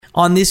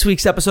On this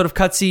week's episode of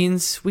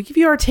Cutscenes, we give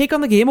you our take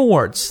on the Game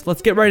Awards.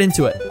 Let's get right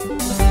into it.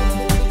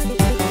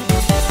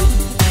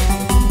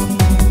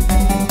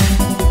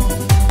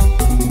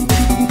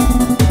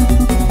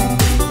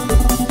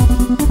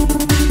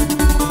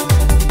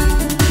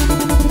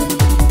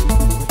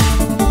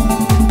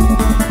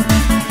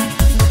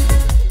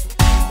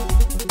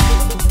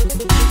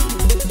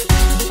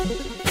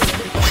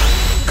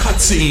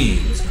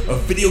 Cutscenes, a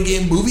video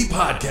game movie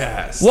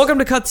podcast. Welcome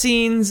to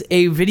Cutscenes,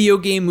 a video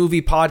game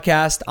movie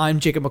podcast. I'm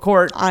Jacob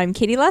McCourt. I'm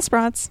Katie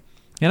Lesbrotz.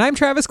 And I'm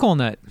Travis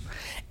Colnut.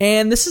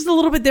 And this is a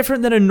little bit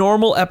different than a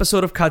normal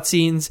episode of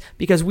Cutscenes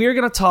because we are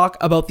going to talk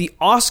about the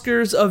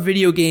Oscars of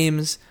video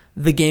games,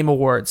 the Game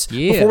Awards.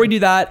 Yeah. Before we do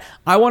that,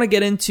 I want to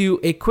get into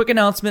a quick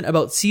announcement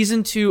about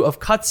Season 2 of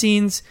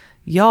Cutscenes.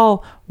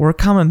 Y'all, we're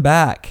coming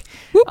back.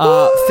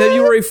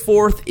 February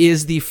 4th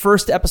is the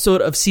first episode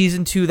of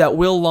Season 2 that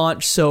will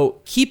launch, so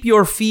keep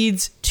your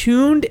feeds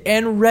tuned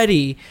and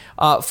ready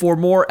for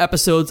more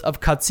episodes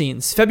of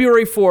Cutscenes.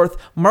 February 4th,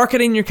 mark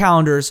it in your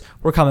calendars,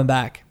 we're coming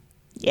back.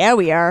 Yeah,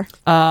 we are.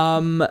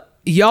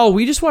 Y'all,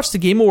 we just watched the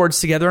Game Awards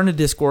together on a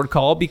Discord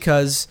call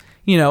because,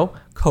 you know,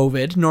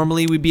 COVID.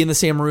 Normally we'd be in the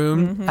same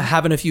room,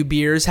 having a few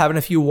beers, having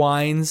a few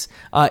wines,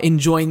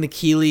 enjoying the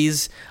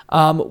Keeleys.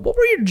 What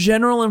were your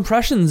general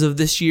impressions of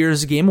this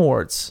year's Game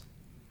Awards?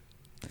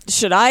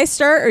 Should I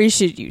start or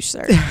should you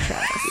start?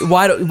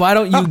 Why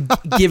don't you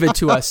give it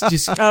to us?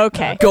 Just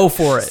Okay. Go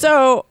for it.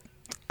 So,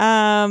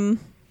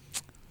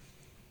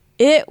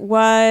 it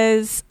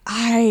was,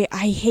 I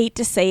hate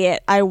to say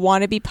it, I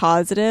want to be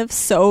positive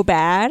so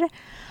bad.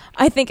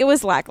 I think it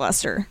was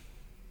lackluster.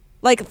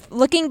 Like,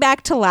 looking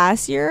back to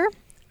last year,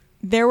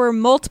 there were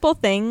multiple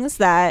things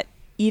that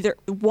either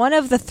one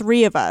of the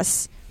three of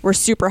us were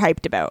super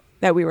hyped about.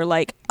 That we were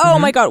like, oh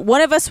my God,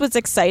 one of us was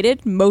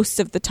excited most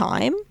of the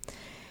time.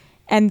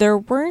 And there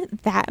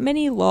weren't that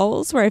many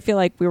lulls where I feel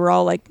like we were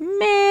all like,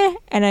 meh.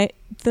 And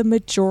the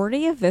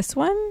majority of this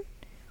one,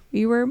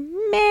 we were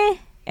meh.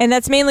 And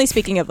that's mainly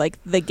speaking of like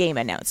the game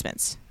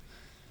announcements.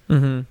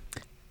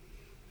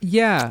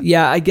 Yeah.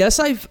 Yeah, I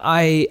guess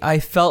I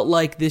felt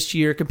like this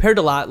year compared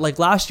to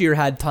last year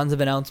had tons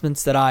of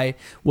announcements that I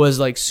was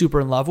like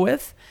super in love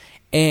with,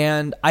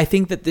 and I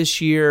think that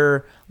this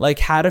year like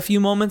had a few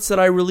moments that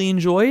I really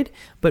enjoyed,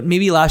 but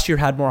maybe last year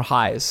had more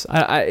highs.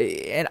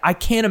 I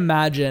can't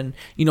imagine,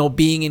 you know,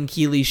 being in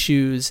Keeley's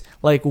shoes,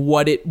 like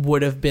what it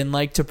would have been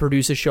like to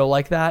produce a show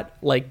like that,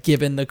 like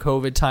given the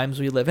COVID times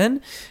we live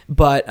in.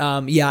 But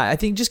yeah, I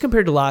think just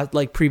compared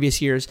to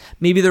previous years,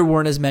 maybe there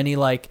weren't as many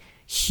like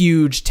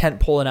huge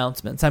tentpole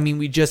announcements. I mean,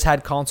 we just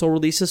had console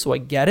releases, so I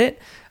get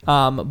it.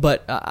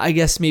 But I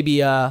guess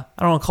maybe I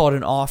don't want to call it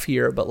an off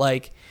year, but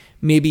like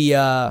maybe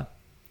a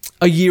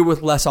year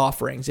with less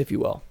offerings, if you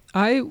will.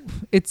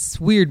 It's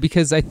weird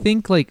because I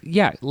think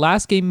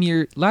last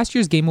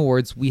year's Game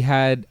Awards we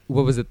had,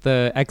 what was it,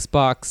 the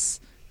Xbox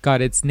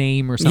got its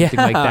name or something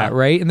like that,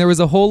 right? And there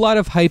was a whole lot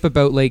of hype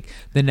about like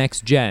the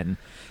next gen.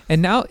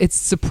 And now it's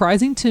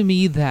surprising to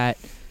me that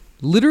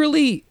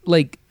literally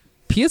like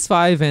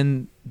PS5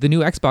 and the new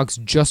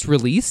Xbox just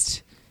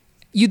released.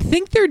 You'd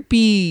think there'd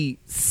be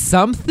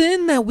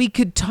something that we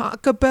could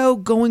talk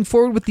about going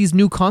forward with these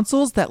new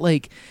consoles that,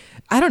 like,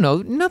 I don't know,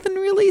 nothing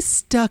really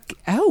stuck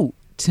out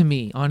to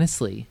me,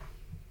 honestly.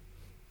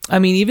 I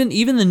mean,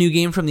 even the new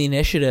game from the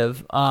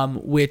Initiative,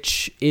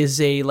 which is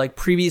a like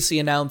previously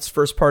announced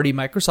first party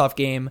Microsoft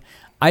game,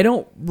 I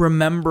don't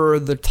remember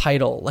the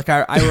title. Like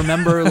I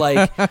remember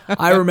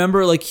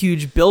like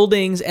huge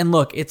buildings, and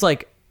look, it's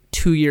like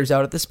 2 years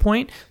out at this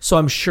point, so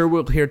I'm sure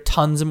we'll hear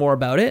tons more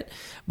about it.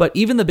 But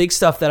even the big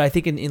stuff that I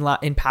think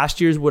in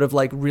past years would have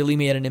like really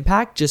made an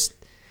impact just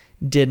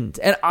didn't.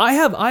 And I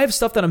have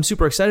stuff that I'm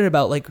super excited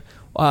about. Like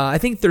I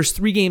think there's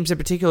 3 games in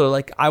particular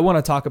like I want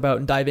to talk about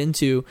and dive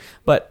into,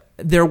 but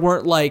there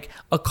weren't like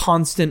a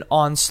constant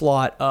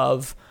onslaught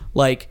of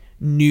like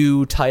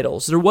new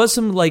titles. There was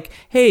some like,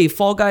 hey,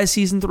 Fall Guys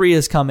Season 3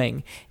 is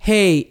coming.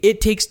 Hey, It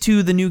Takes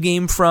Two, the new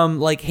game from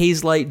like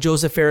Hazelight,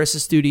 Joseph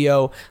Fares'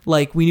 studio.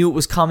 Like we knew it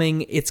was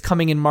coming. It's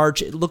coming in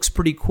March. It looks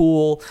pretty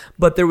cool,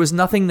 but there was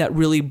nothing that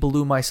really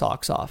blew my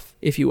socks off,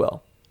 if you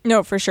will.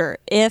 No, for sure.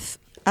 If,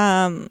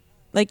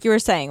 like you were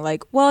saying,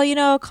 like, well, you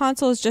know,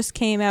 consoles just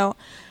came out,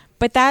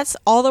 but that's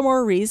all the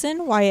more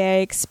reason why I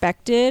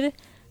expected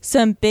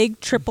some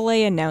big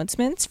AAA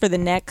announcements for the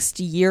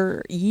next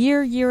year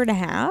and a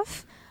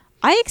half.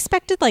 I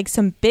expected like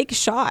some big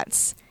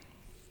shots,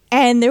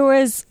 and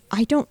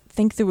I don't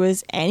think there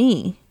was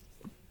any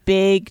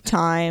big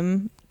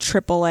time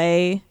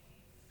AAA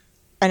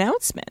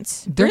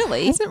announcements. There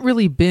really hasn't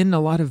really been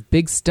a lot of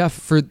big stuff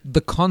for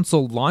the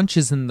console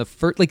launches in the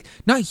first, like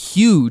not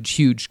huge,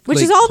 which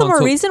like, is all the more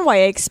console- reason why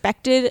I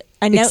expected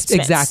announcements.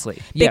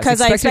 Exactly. Yes,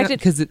 because I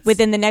expected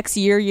within the next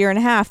year and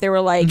a half, they were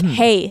like,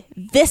 hey,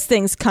 this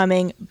thing's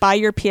coming, buy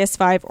your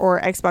PS5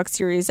 or Xbox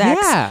Series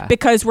X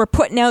because we're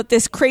putting out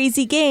this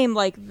crazy game,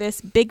 like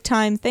this big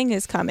time thing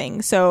is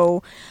coming.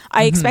 So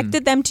I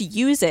expected them to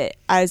use it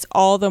as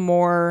all the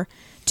more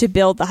to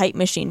build the hype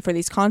machine for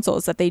these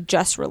consoles that they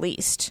just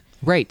released.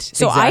 Right.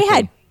 So exactly. I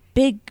had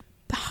big,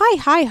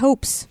 high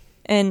hopes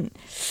and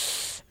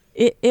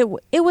it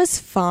was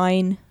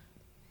fine.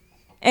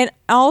 And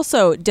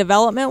also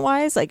development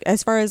wise, like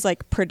as far as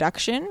like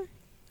production,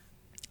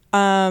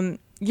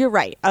 you're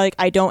right.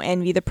 I don't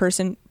envy the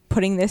person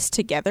putting this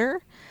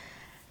together,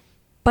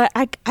 but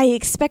I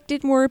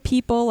expected more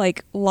people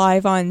like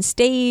live on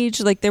stage.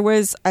 Like there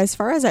was, as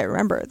far as I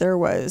remember, there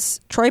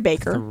was Troy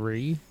Baker.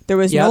 3. There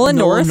was Nolan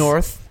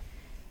North.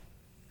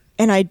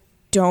 And I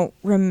don't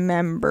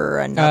remember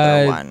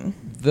another one.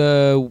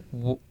 The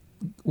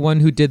one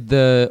who did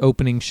the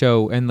opening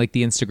show and like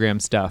the Instagram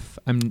stuff.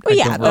 I don't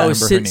remember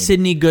her name.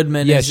 Sydney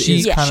Goodman. Yeah, is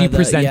she kind of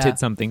presented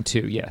something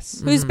too.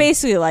 Yes, who's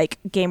basically like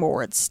Game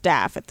Awards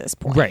staff at this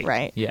point,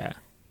 right? Yeah.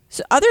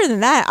 So other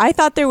than that, I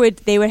thought they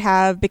would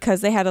have,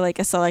 because they had like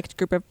a select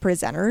group of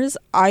presenters.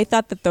 I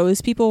thought that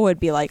those people would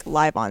be like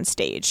live on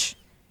stage,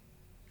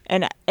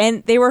 and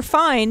they were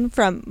fine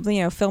from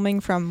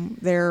filming from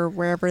their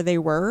wherever they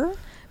were,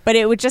 but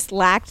it would just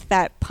lacked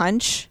that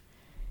punch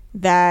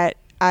that,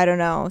 I don't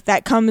know,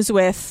 that comes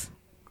with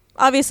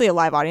obviously a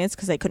live audience,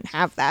 because they couldn't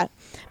have that.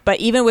 But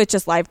even with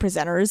just live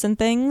presenters and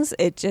things,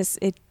 I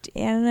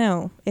don't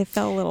know, it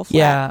felt a little flat.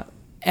 Yeah.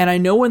 And I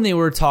know when they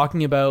were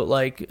talking about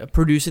like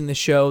producing the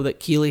show, that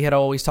Keeley had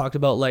always talked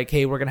about like,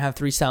 hey, we're going to have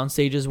 3 sound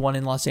stages, one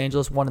in Los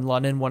Angeles, one in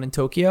London, one in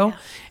Tokyo. Yeah.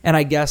 And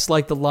I guess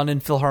like the London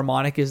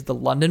Philharmonic is the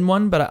London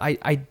one. But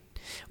I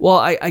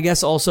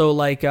guess also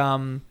like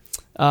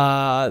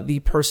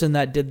the person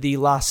that did the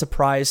last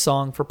surprise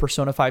song for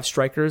Persona 5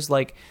 Strikers,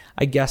 like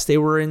I guess they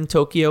were in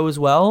Tokyo as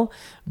well.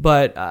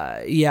 But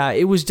yeah,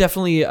 it was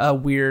definitely a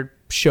weird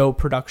show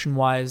production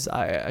wise.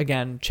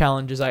 Again,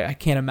 challenges, I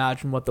can't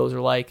imagine what those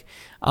are like.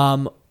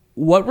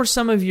 What were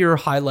some of your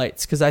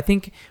highlights? Because I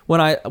think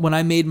when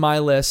I made my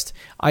list,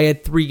 I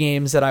had 3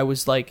 games that I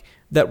was like,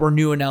 that were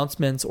new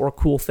announcements or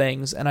cool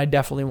things, and I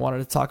definitely wanted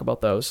to talk about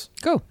those.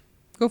 Go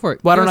for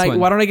it. Why don't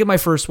I get my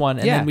first one,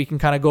 and then we can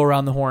kind of go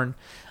around the horn.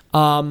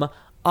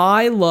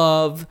 I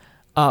love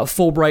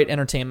Fulbright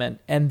Entertainment,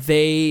 and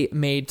they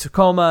made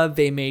Tacoma,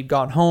 they made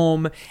Gone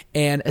Home,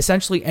 and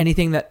essentially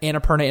anything that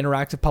Annapurna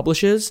Interactive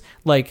publishes.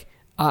 Like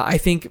I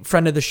think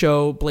friend of the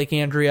show Blake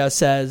Andrea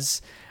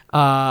says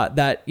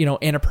that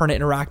Annapurna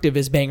Interactive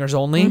is bangers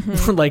only.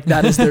 Mm-hmm. Like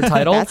that is their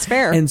title. That's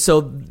fair. And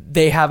so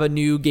they have a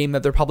new game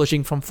that they're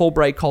publishing from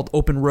Fulbright called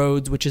Open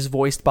Roads, which is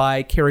voiced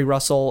by Kerry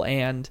Russell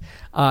and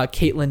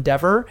Caitlin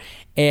Dever.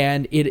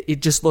 And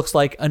it just looks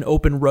like an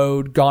open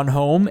road Gone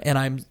Home, and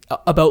I'm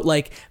about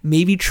like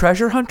maybe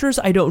treasure hunters.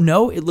 I don't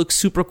know. It looks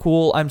super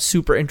cool. I'm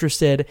super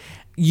interested.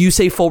 You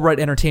say Fulbright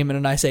Entertainment,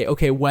 and I say,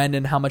 okay, when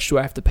and how much do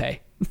I have to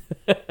pay?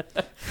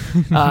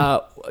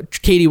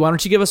 Katie, why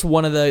don't you give us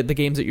one of the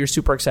games that you're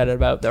super excited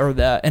about, or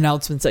the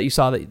announcements that you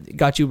saw that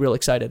got you real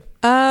excited?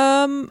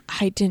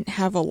 I didn't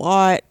have a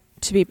lot,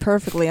 to be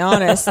perfectly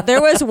honest.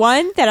 There was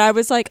one that I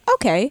was like,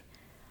 okay,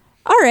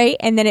 all right,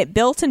 and then it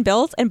built and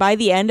built, and by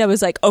the end I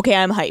was like, okay,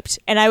 I'm hyped.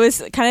 And I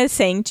was kind of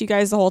saying to you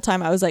guys the whole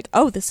time, I was like,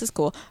 oh, this is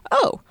cool.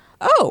 Oh,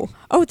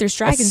 there's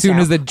dragons. As soon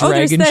now. as the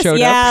dragon showed up.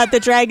 Yeah, the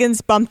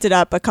dragons bumped it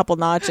up a couple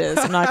notches,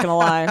 I'm not going to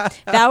lie.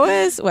 That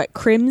was,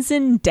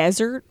 Crimson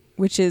Desert,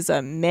 which is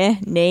a meh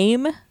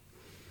name,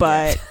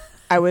 but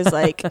I was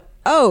like,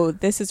 oh,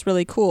 this is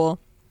really cool.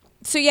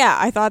 So yeah,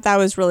 I thought that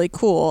was really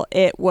cool.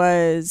 It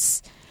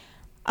was,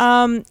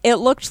 it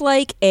looked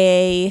like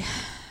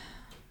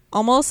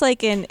almost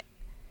like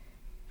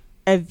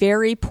a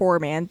very poor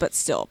man, but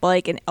still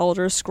like an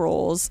Elder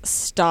Scrolls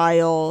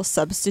style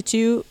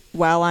substitute,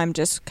 while I'm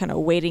just kind of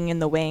waiting in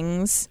the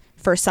wings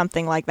for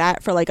something like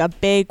that, for like a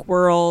big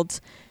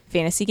world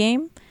fantasy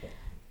game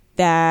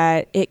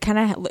that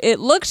it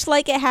looked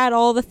like it had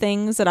all the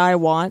things that I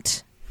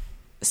want.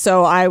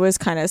 So I was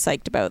kind of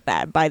psyched about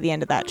that. By the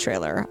end of that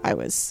trailer, I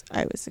was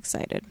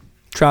excited.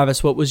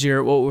 Travis, what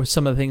were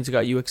some of the things that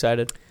got you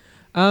excited?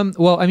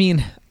 Well, I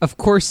mean, of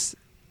course,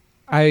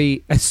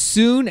 as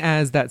soon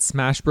as that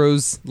Smash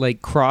Bros.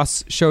 Like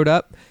cross showed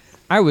up,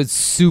 I was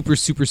super,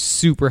 super,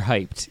 super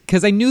hyped,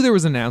 because I knew there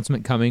was an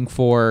announcement coming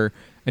for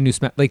a new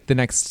the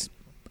next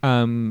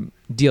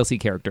DLC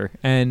character,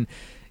 and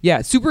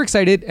yeah, super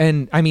excited.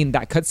 And I mean,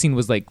 that cutscene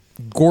was like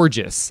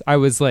gorgeous. I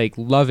was like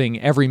loving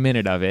every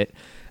minute of it.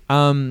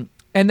 And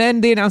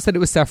then they announced that it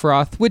was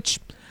Sephiroth, which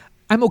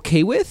I'm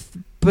okay with,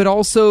 but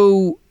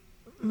also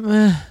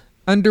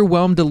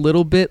underwhelmed a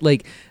little bit.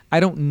 Like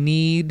I don't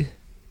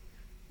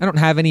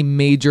have any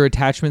major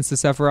attachments to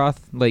Sephiroth.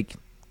 Like,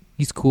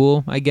 he's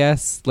cool, I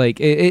guess. Like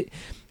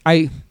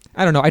I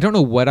don't know. I don't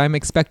know what I'm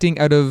expecting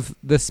out of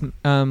this,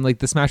 like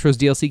the Smash Bros.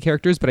 DLC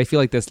characters, but I feel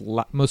like this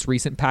most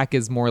recent pack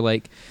is more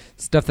like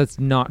stuff that's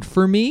not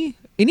for me.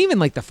 And even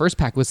like the first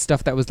pack was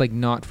stuff that was like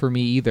not for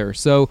me either.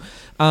 So,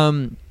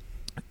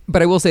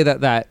 but I will say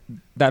that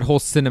whole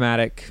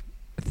cinematic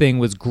thing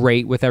was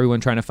great with everyone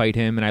trying to fight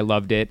him, and I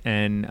loved it.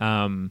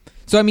 And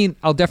so I mean,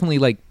 I'll definitely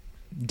like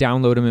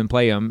download them and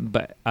play them,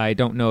 but I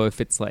don't know if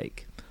it's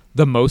like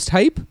the most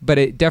hype, but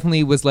it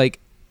definitely was like,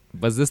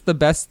 was this the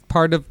best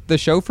part of the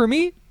show for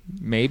me?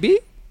 Maybe.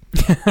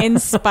 In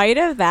spite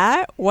of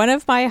that, one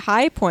of my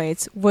high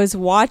points was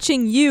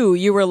watching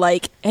you were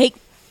like, hey,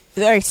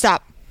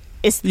 stop.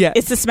 it's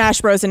the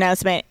Smash Bros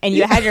announcement, and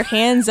you had your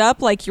hands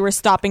up like you were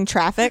stopping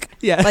traffic.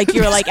 Yeah. Like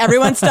you were like,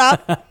 everyone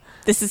stop.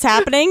 This is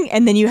happening.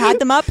 And then you had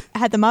them up,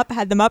 and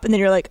then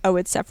you're like, oh,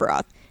 it's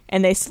Sephiroth.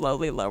 And they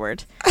slowly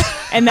lowered.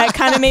 And that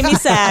kind of made me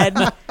sad.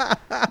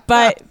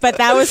 But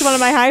that was one of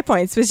my high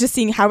points, was just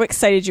seeing how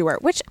excited you were.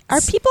 Which,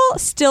 are people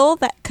still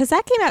that, because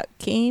that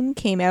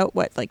came out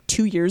what, like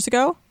 2 years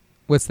ago?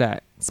 What's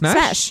that?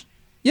 Smash?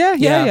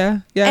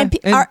 Yeah. And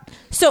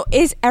so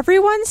is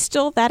everyone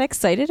still that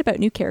excited about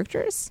new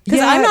characters? Because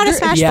Yeah, I'm not a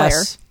Smash player.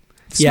 Yes.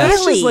 Smash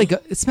Really?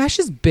 is Smash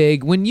is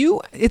big.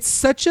 It's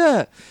such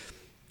a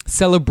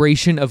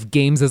celebration of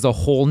games as a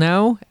whole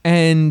now,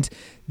 and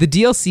the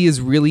DLC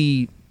has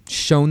really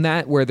shown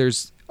that, where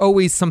there's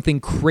always something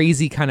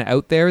crazy kind of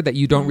out there that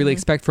you don't really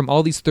expect from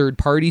all these third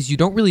parties. You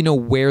don't really know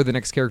where the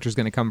next character is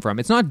going to come from.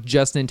 It's not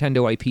just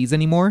Nintendo IPs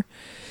anymore.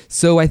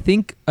 So I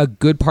think a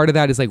good part of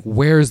that is like,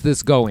 where's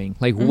this going?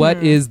 Like, what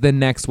is the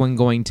next one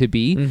going to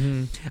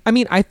be? I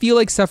mean, I feel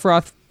like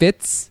Sephiroth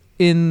fits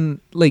in,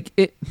 like,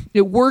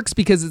 it works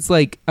because it's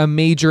like a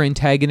major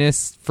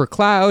antagonist for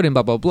Cloud and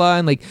blah blah blah,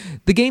 and like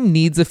the game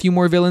needs a few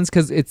more villains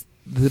because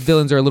the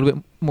villains are a little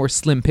bit more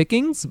slim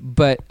pickings,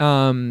 but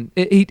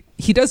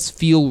he does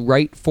feel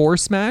right for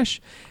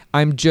Smash.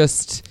 I'm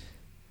just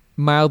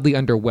mildly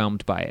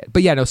underwhelmed by it.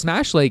 But yeah, no,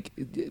 Smash, like,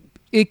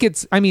 it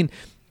gets, I mean,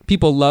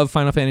 people love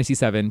Final Fantasy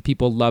VII,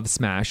 people love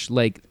Smash.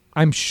 Like,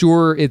 I'm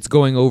sure it's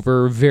going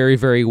over very,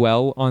 very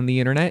well on the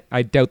internet.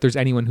 I doubt there's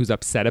anyone who's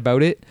upset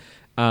about it.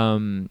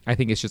 I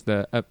think it's just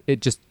it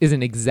just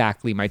isn't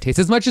exactly my taste.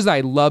 As much as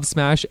I love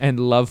Smash and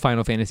love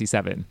Final Fantasy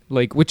VII,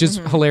 like, which is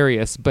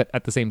hilarious, but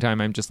at the same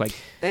time, I'm just like,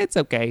 it's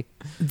okay.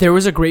 There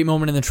was a great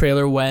moment in the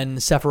trailer when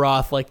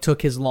Sephiroth like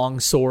took his long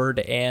sword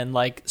and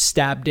like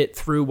stabbed it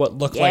through what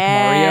looked like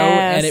Mario,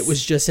 and it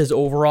was just his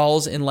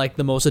overalls in like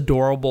the most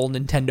adorable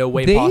Nintendo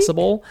way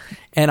possible,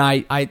 and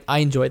I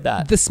enjoyed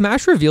that. The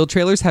Smash reveal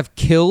trailers have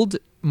killed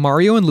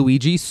Mario and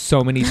Luigi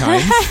so many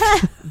times.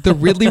 The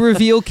Ridley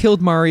reveal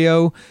killed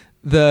Mario.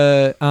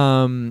 The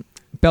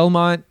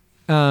Belmont,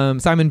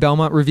 Simon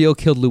Belmont reveal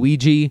killed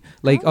Luigi.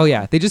 Like, oh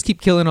yeah, they just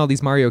keep killing all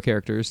these Mario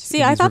characters.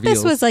 See, I thought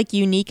this was like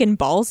unique and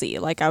ballsy.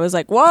 Like, I was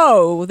like,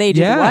 whoa, they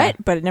did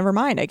what? But never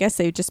mind. I guess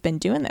they've just been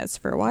doing this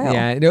for a while.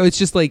 Yeah, no, it's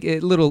just like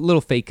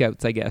little fake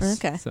outs, I guess.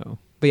 Okay. So,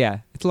 but yeah,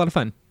 it's a lot of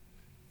fun.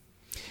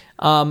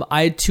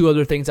 I had two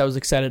other things I was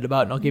excited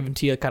about, and I'll give them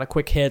to you kind of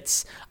quick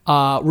hits.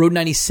 Road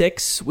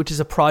 96, which is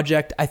a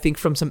project, I think,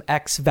 from some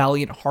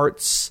ex-Valiant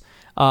Hearts,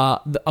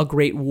 A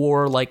Great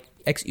War, like,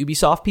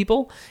 ex-Ubisoft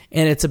people,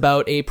 and it's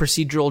about a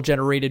procedural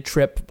generated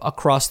trip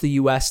across the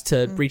U.S.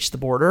 to reach the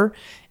border,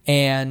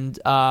 and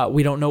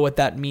we don't know what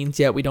that means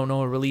yet. We don't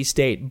know a release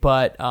date,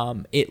 but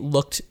it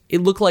looked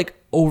like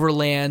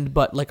Overland,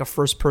 but like a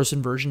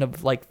first-person version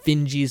of, like,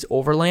 Finji's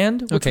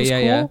Overland, which was cool.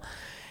 Yeah.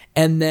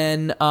 And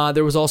then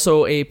there was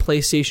also a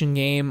PlayStation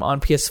game on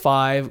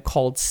PS5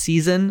 called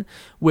Season,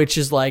 which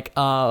is like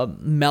a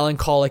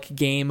melancholic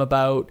game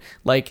about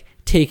like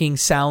taking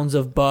sounds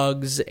of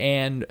bugs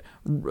and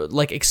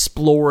like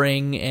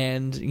exploring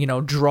and, you know,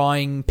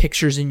 drawing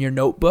pictures in your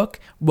notebook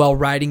while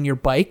riding your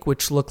bike,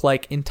 which look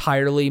like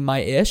entirely my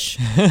ish.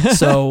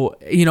 So,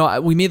 you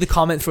know, we made the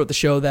comment throughout the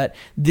show that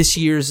this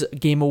year's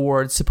Game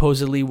Awards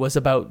supposedly was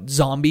about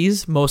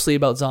zombies, mostly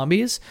about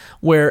zombies,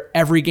 where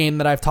every game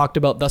that I've talked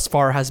about thus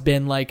far has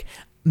been like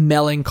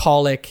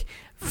melancholic,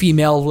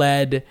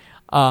 female-led,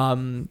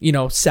 you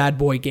know, sad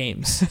boy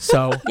games.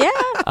 So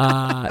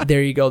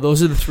there you go.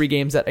 Those are the three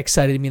games that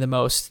excited me the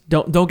most.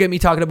 Don't get me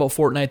talking about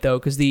Fortnite though,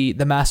 because the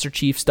Master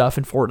Chief stuff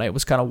in Fortnite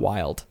was kind of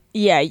wild.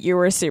 Yeah, you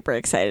were super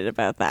excited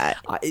about that.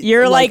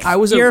 You're like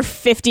your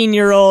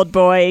 15-year-old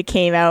boy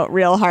came out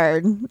real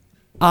hard.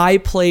 I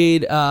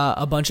played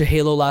a bunch of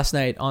Halo last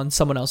night on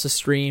someone else's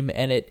stream,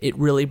 and it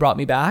really brought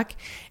me back.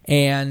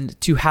 And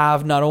to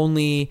have not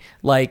only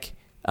like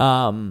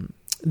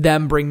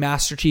them bring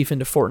Master Chief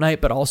into Fortnite,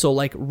 but also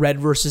like Red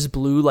versus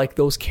Blue, like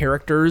those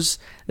characters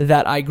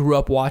that I grew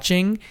up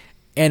watching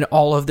and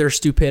all of their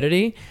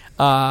stupidity.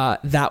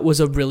 That was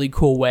a really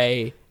cool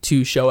way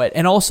to show it.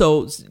 And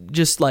also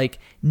just like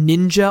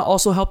Ninja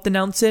also helped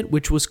announce it,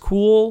 which was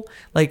cool.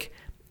 Like,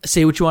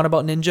 say what you want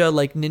about Ninja.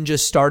 Like, Ninja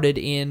started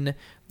in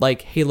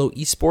like Halo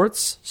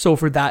esports, so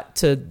for that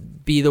to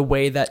be the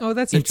way that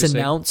it's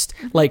announced,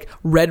 like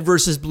Red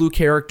versus Blue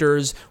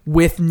characters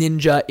with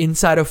Ninja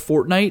inside of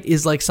Fortnite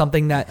is like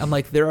something that I'm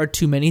like, there are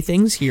too many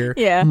things here.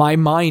 Yeah, my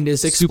mind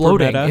is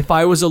exploding. If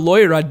I was a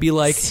lawyer, I'd be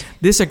like,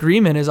 this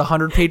agreement is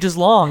 100 pages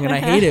long and I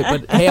hate it,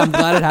 but hey, I'm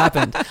glad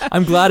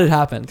it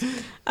happened.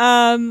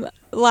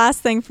 Last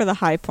thing for the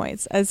high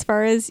points, as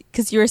far as,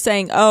 because you were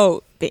saying,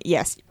 oh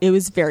yes, it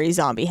was very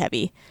zombie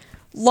heavy.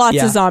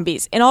 Lots of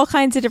zombies in all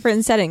kinds of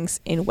different settings,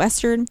 in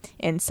Western,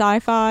 in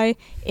sci-fi,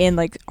 in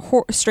like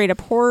straight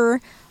up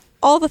horror,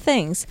 all the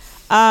things.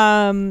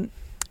 One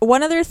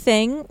other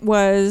thing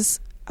was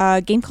a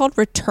game called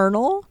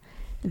Returnal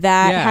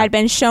that had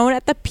been shown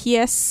at the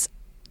PS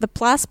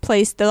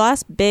the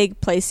last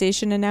big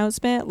PlayStation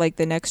announcement, like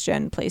the next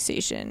gen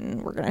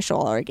PlayStation, we're going to show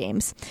all our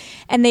games.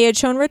 And they had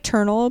shown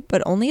Returnal,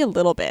 but only a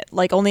little bit,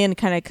 like only in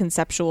kind of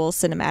conceptual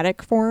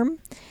cinematic form.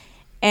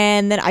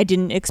 And then I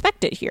didn't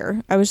expect it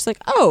here. I was just like,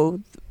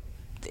 oh,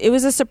 it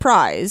was a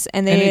surprise.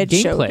 And they had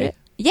showed it.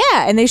 Yeah,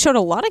 and they showed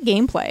a lot of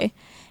gameplay.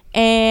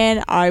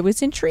 And I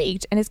was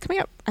intrigued. And it's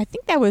coming up, I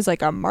think that was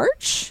like a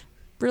March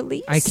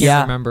release. I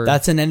can't remember.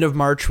 That's an end of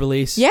March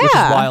release, yeah. which is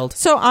wild.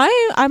 So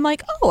I'm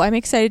like, oh, I'm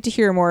excited to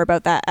hear more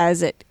about that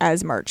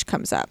as March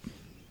comes up.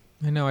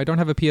 I know I don't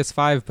have a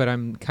PS5, but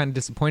I'm kind of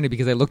disappointed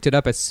because I looked it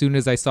up as soon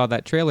as I saw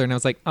that trailer, and I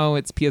was like, "Oh,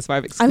 it's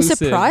PS5 exclusive." I'm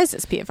surprised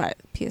it's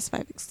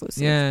PS5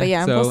 exclusive. Yeah, but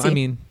yeah, so, we'll see. I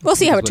mean, we'll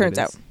see how it turns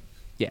out.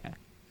 Yeah.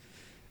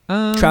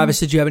 Travis,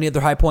 did you have any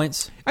other high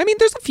points? I mean,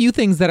 there's a few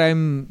things that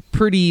I'm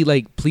pretty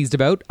pleased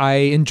about. I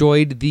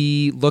enjoyed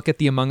the look at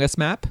the Among Us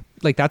map.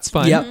 Like, that's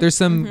fun. Yep. There's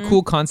some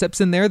cool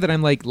concepts in there that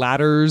I'm like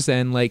ladders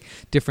and like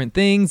different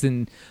things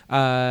and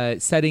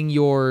setting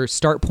your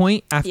start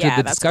point after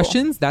the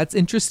discussions. Cool. That's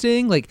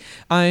interesting. Like,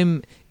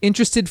 I'm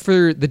interested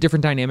for the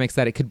different dynamics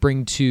that it could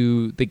bring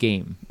to the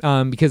game.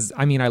 Because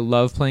I mean, I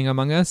love playing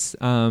Among Us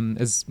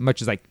as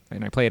much as I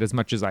play it as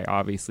much as I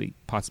obviously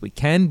possibly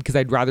can, because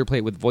I'd rather play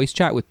it with voice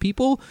chat with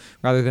people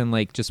rather than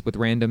like just with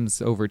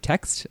randoms over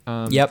text.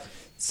 Yep.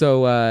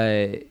 So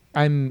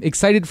I'm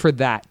excited for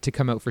that to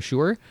come out for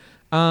sure.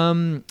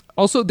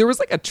 Also, there was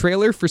like a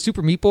trailer for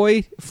Super Meat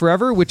Boy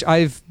Forever, which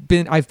I've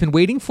been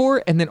waiting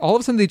for, and then all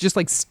of a sudden they just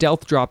like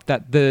stealth dropped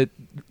that the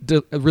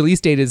release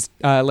date is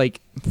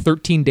like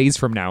 13 days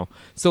from now.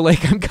 So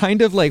like I'm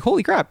kind of like,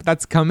 holy crap,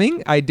 that's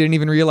coming. I didn't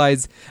even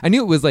realize. I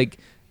knew it was like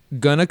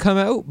gonna come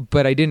out,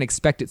 but I didn't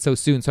expect it so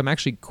soon. So I'm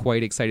actually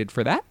quite excited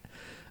for that.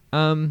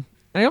 I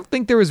don't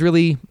think there was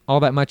really all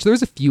that much. There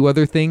was a few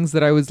other things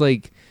that I was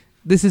like,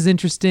 this is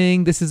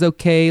interesting, this is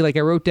okay. Like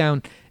I wrote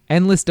down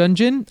Endless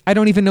Dungeon. I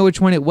don't even know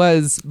which one it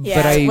was,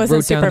 but I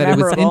wrote down that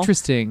it was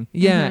interesting.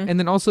 Yeah, and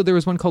then also there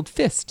was one called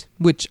Fist,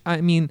 which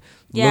I mean,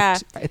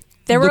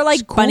 there were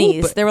like cool,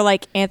 bunnies. There were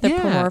like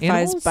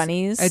anthropomorphized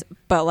bunnies,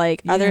 but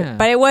like other.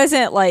 But it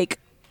wasn't like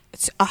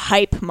a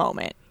hype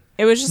moment.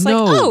 It was just like,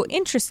 oh,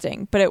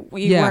 interesting, but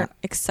we weren't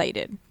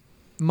excited.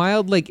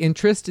 Mild like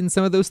interest in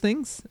some of those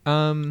things.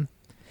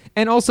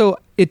 And also,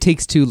 It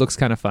Takes Two looks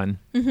kind of fun.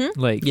 Mm-hmm.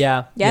 Like,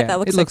 that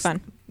looks like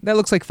fun. That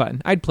looks like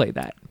fun. I'd play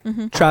that.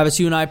 Mm-hmm. Travis,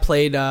 you and I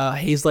played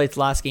Hazelight's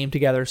last game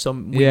together, so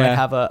we might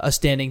have a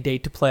standing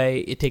date to play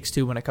It Takes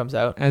Two when it comes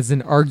out. As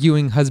an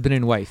arguing husband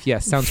and wife.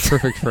 Yes, sounds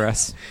perfect for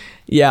us.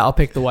 Yeah, I'll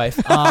pick the wife.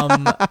 There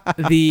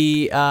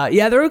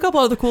were a couple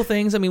other cool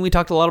things. I mean, we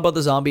talked a lot about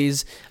the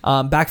zombies.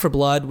 Back 4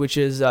 Blood, which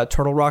is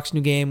Turtle Rock's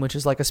new game, which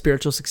is like a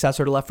spiritual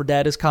successor to Left 4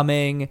 Dead, is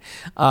coming.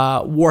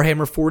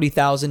 Warhammer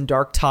 40,000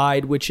 Dark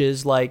Tide, which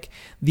is like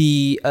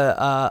the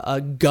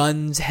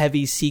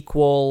guns-heavy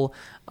sequel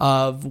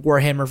of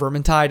Warhammer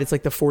Vermintide. It's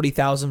like the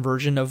 40,000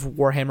 version of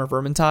Warhammer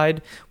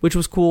Vermintide, which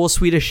was cool.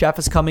 Swedish Chef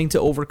is coming to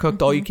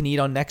Overcooked All You Can Eat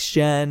on next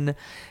gen.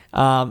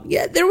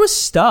 There was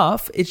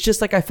stuff. It's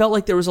just like I felt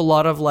like there was a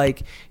lot of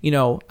like, I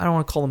don't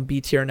want to call them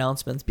B-tier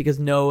announcements because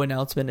no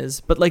announcement is,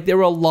 but like there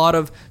were a lot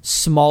of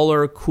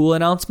smaller cool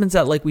announcements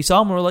that like we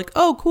saw and we were like,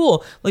 oh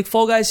cool, like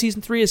Fall Guys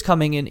Season 3 is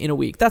coming in a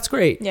week. That's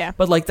great. Yeah.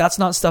 But like that's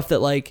not stuff that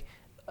like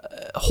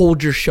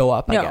hold your show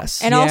up, I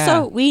guess. And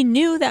also we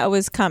knew that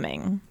was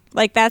coming.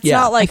 Like that's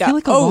not like I feel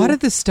like a lot of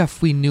the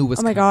stuff we knew was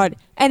coming. Oh my god.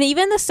 And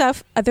even the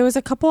stuff I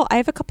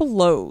have a couple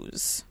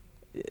lows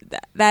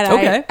that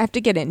I have to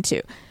get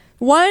into.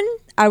 One,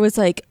 I was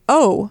like,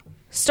 oh,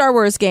 Star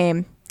Wars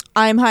game.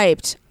 I'm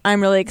hyped.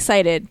 I'm really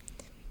excited.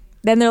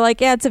 Then they're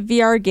like, yeah, it's a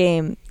VR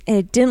game. And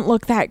it didn't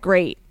look that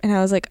great. And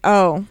I was like,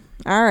 oh,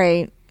 all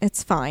right.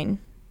 It's fine.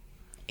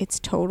 It's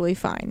totally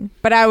fine.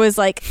 But I was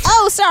like,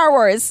 oh, Star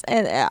Wars.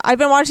 And I've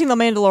been watching The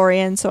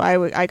Mandalorian, so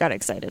I got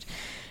excited.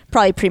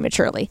 Probably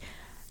prematurely.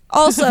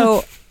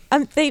 Also,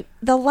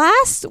 the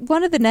last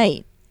one of the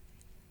night,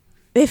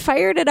 they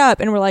fired it up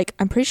and were like,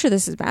 I'm pretty sure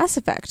this is Mass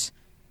Effect.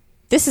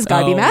 This has got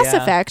to be Mass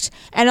Effect.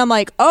 And I'm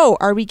like, oh,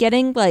 are we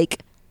getting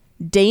like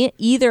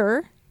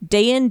either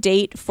day and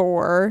date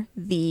for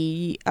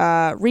the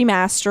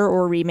remaster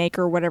or remake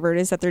or whatever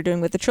it is that they're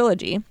doing with the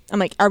trilogy? I'm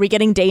like, are we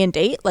getting day and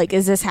date? Like,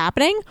 is this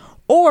happening?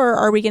 Or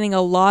are we getting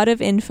a lot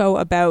of info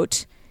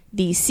about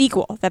the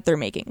sequel that they're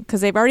making?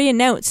 Because they've already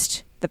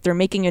announced that they're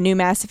making a new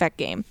Mass Effect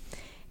game.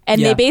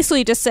 And they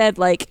basically just said,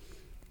 like,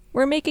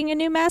 we're making a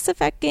new Mass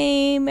Effect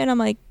game. And I'm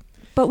like,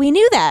 but we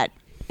knew that.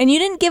 And you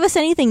didn't give us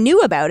anything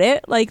new about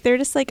it. Like, they're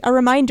just like a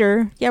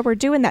reminder. Yeah, we're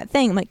doing that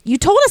thing. I'm like, you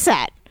told us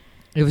that.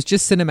 It was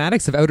just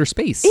cinematics of outer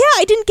space. Yeah,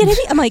 I didn't get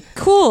any. I'm like,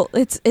 cool.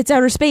 It's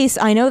outer space.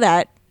 I know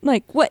that. I'm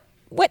like, what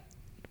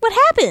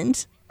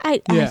happened? I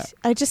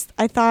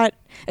thought,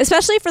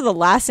 especially for the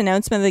last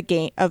announcement of the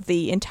game of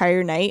the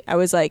entire night, I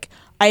was like,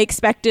 I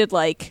expected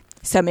like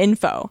some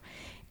info,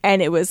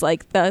 and it was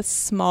like the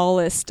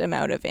smallest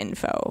amount of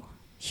info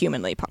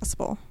humanly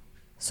possible.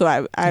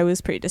 So I was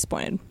pretty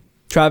disappointed.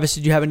 Travis,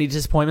 did you have any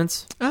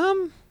disappointments?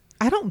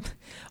 I don't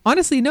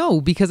honestly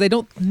know, because I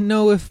don't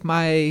know if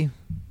my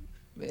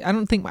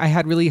don't think I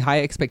had really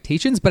high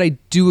expectations, but I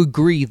do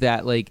agree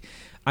that like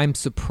I'm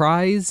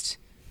surprised.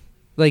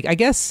 Like, I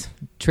guess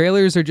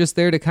trailers are just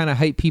there to kind of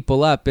hype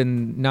people up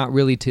and not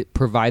really to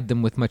provide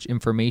them with much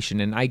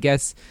information. And I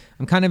guess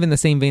I'm kind of in the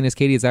same vein as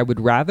Katie, as I would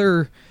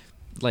rather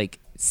like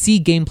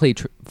see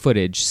gameplay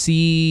footage,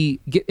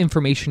 get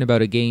information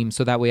about a game,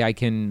 so that way I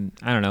can,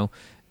 I don't know,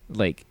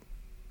 like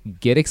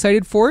get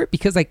excited for it,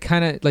 because I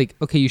kind of like,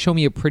 okay, you show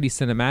me a pretty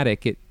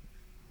cinematic, it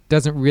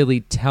doesn't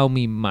really tell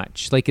me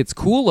much. Like, it's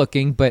cool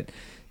looking, but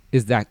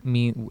is that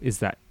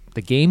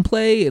the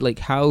gameplay? Like,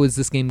 how is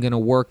this game going to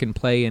work and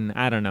play? And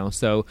I don't know.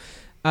 So,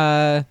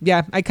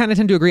 yeah, I kind of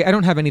tend to agree. I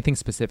don't have anything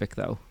specific,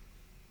 though.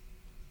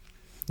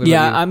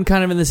 Yeah, I'm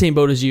kind of in the same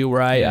boat as you,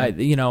 where I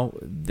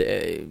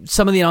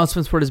some of the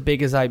announcements weren't as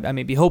big as I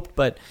maybe hoped,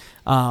 but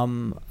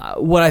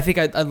what I think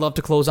I'd love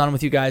to close on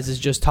with you guys is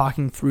just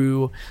talking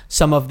through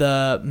some of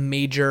the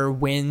major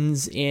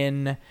wins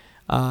in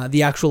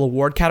the actual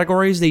award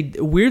categories. They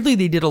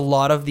did a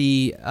lot of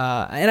the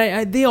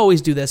and they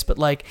always do this, but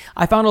like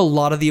I found a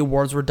lot of the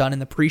awards were done in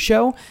the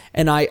pre-show,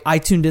 and I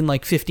tuned in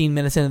like 15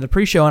 minutes into the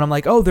pre-show, and I'm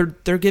like, oh,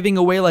 they're giving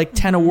away like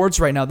 10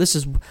 awards right now. This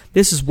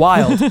is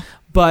wild.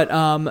 But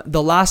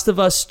The Last of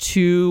Us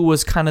 2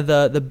 was kind of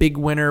the big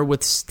winner,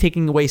 with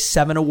taking away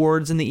 7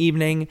 awards in the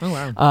evening.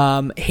 Oh,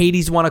 wow.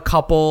 Hades won a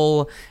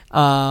couple.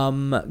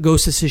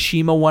 Ghost of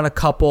Tsushima won a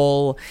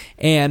couple.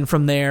 And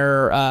from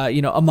there,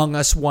 Among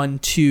Us won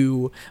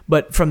 2.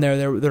 But from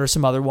there are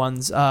some other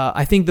ones.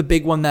 I think the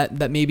big one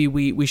that maybe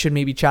we should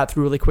maybe chat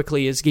through really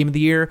quickly is Game of the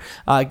Year,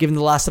 given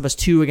The Last of Us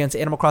 2 against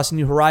Animal Crossing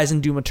New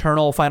Horizon, Doom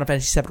Eternal, Final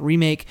Fantasy VII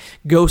Remake,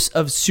 Ghost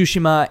of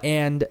Tsushima,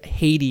 and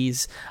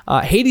Hades.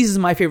 Hades is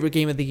my favorite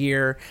game of the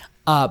year.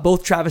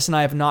 Both Travis and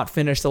I have not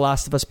finished The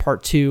Last of Us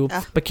Part 2,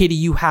 but Katie,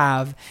 you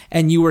have,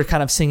 and you were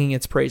kind of singing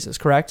its praises,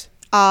 correct?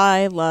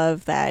 I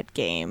love that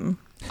game.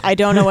 I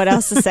don't know what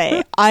else to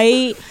say.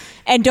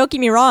 And don't get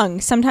me wrong,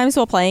 sometimes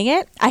while playing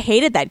it, I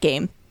hated that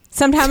game.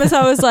 Sometimes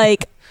I was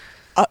like,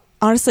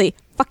 honestly,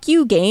 fuck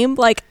you, game.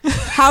 Like,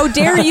 how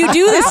dare you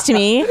do this to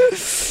me?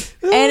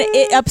 And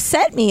it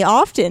upset me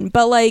often,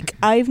 but like,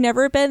 I've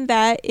never been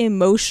that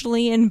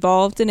emotionally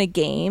involved in a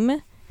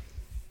game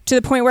to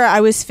the point where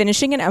I was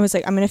finishing it. I was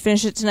like, I'm going to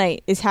finish it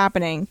tonight. It's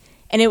happening.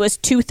 And it was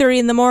 2:30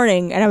 in the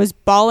morning, and I was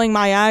bawling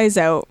my eyes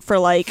out for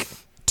like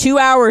 2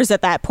 hours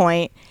at that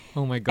point.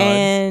 Oh my God.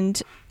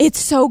 And it's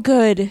so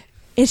good.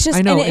 It's just,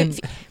 I know, and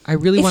I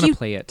really want to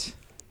play it.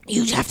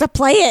 You have to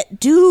play it,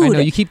 dude. I know,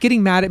 you keep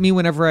getting mad at me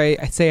whenever I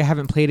say I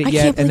haven't played it yet.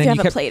 I can't believe and then you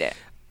haven't played it.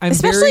 I'm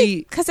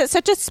especially because it's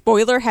such a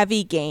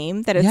spoiler-heavy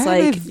game that it's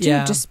like, dude,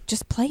 yeah.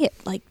 just play it.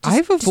 Like,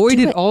 I've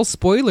avoided all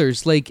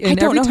spoilers. Like,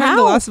 and every time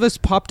The Last of Us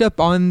popped up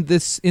in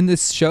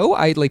this show,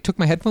 I like took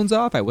my headphones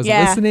off. I wasn't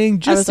listening,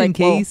 just in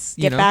case.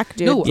 Get back,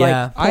 dude. No,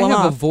 yeah. I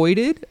have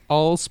avoided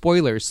all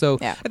spoilers. So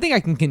yeah. I think I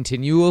can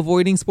continue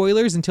avoiding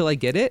spoilers until I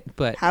get it.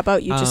 But how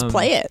about you just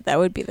play it? That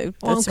would be the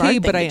smart okay.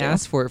 thing But to I do.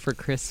 asked for it for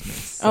Christmas.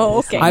 So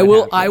okay.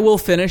 I will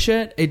finish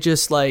it. It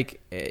just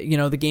like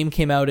the game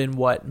came out in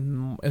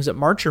was it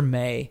March or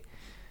May?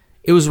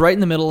 It was right in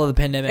the middle of the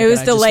pandemic. It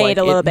was delayed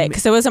a little bit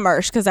because it wasn't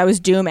March, because I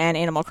was Doom and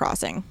Animal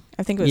Crossing.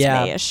 I think it was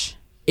May-ish.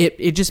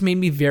 It just made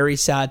me very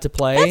sad to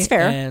play. That's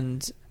fair.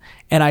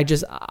 And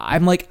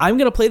I'm like, I'm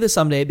going to play this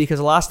someday, because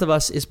The Last of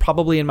Us is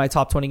probably in my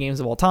top 20 games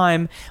of all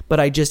time. But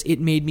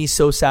it made me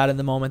so sad in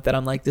the moment that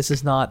I'm like, this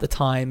is not the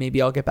time.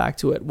 Maybe I'll get back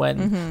to it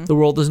when the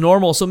world is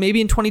normal. So maybe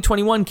in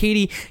 2021,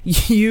 Katie,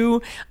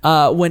 you,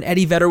 when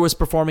Eddie Vedder was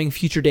performing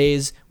Future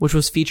Days, which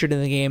was featured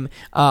in the game,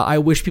 I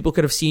wish people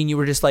could have seen you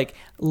were just like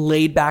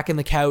laid back in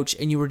the couch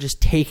and you were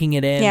just taking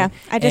it in. Yeah,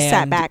 I just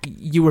sat back.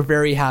 You were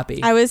very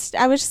happy. I was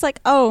just like,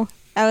 oh,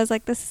 I was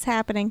like, this is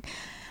happening.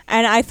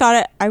 And I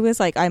thought I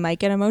was like, I might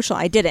get emotional.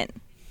 I didn't,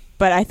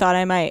 but I thought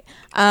I might.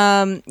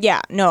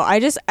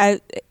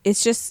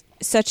 It's just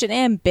such an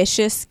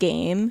ambitious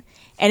game,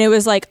 and it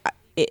was like,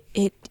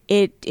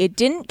 it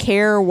didn't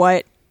care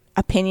what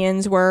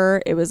opinions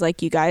were. It was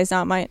like, you guys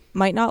might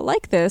not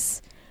like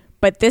this,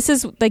 but this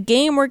is the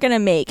game we're gonna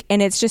make,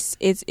 and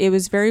it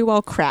was very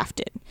well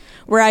crafted.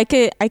 Where I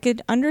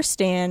could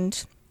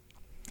understand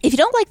if you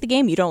don't like the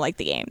game, you don't like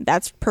the game.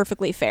 That's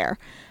perfectly fair.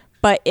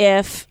 But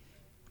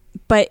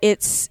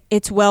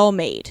it's well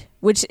made,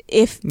 which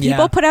if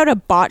people put out a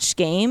botched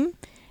game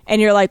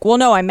and you're like, well,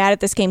 no, I'm mad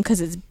at this game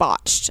because it's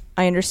botched,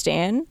 I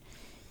understand.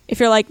 If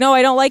you're like, no,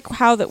 I don't like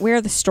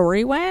where the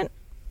story went,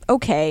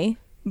 okay,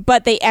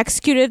 but they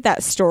executed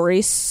that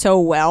story so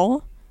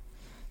well.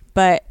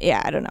 But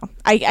yeah, I don't know.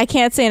 I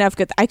can't say enough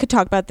good. I could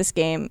talk about this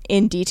game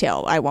in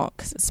detail. I won't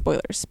because it's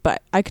spoilers,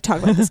 but I could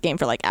talk about this game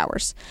for like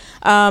hours.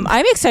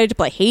 I'm excited to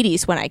play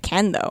Hades when I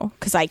can, though,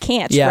 because I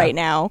can't right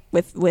now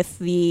with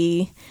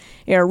the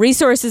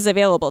resources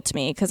available to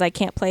me, because I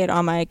can't play it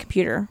on my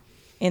computer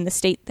in the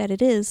state that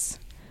it is.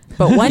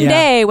 But one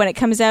day when it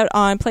comes out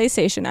on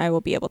PlayStation, I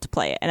will be able to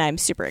play it, and I'm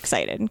super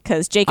excited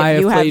because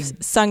Jacob, you have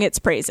sung its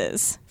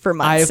praises for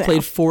months. I have now.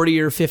 played 40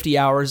 or 50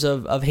 hours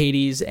of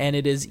Hades, and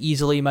it is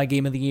easily my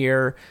game of the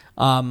year,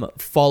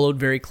 followed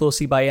very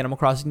closely by Animal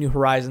Crossing New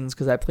Horizons,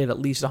 because I played at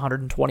least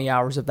 120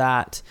 hours of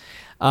that.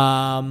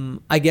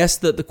 I guess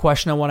the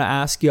question I want to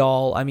ask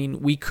y'all, I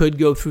mean, we could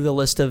go through the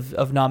list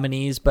of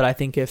nominees, but I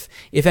think if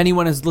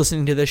anyone is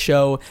listening to this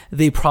show,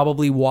 they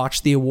probably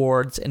watched the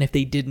awards, and if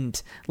they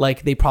didn't,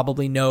 like, they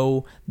probably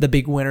know the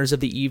big winners of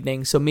the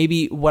evening. So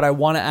maybe what I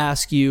want to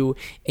ask you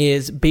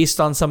is, based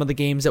on some of the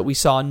games that we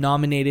saw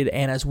nominated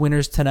and as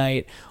winners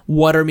tonight,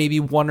 what are maybe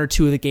one or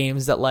two of the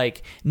games that,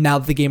 like, now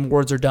that the Game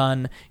Awards are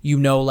done, you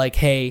know, like,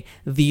 hey,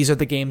 these are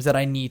the games that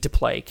I need to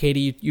play.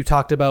 Katie, you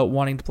talked about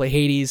wanting to play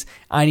Hades.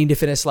 I need to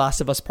finish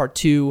Last of Us Part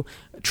 2.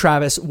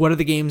 Travis, what are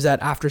the games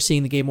that after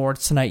seeing the Game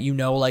Awards tonight, you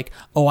know, like,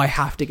 oh, I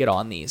have to get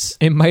on these?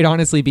 It might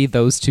honestly be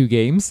those two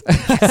games.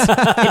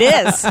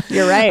 It is.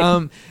 You're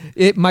right.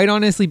 It might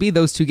honestly be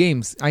those two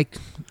games. I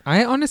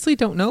honestly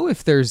don't know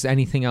if there's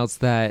anything else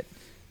that...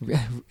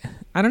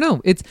 I don't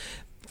know.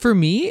 For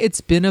me,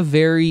 it's been a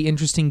very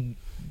interesting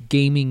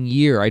gaming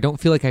year. I don't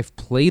feel like I've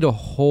played a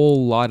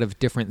whole lot of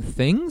different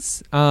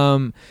things.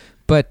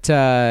 But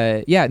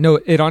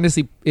it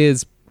honestly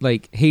is,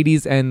 like,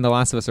 Hades and The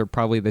Last of Us are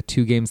probably the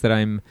two games that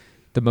I'm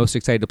the most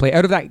excited to play.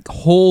 Out of that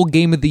whole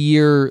Game of the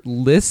Year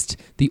list,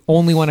 the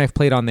only one I've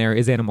played on there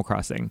is Animal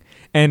Crossing.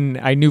 And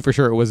I knew for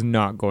sure it was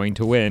not going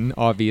to win,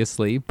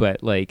 obviously,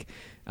 but, like,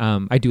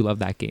 I do love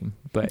that game.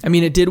 But I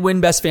mean, it did win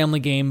Best Family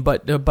Game,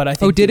 but I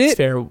think did it's it?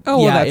 fair. Oh,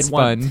 well, yeah, that's it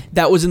won. fun.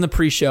 That was in the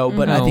pre-show,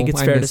 but I think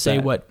it's fair to say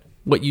that.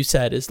 what you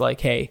said is,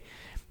 like, hey,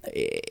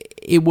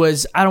 it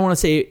was, I don't want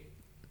to say,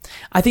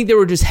 I think there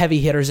were just heavy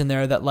hitters in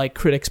there that, like,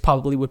 critics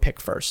probably would pick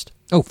first.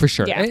 Oh, for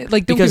sure. Yeah.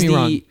 Like, don't Because get me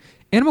wrong.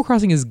 Animal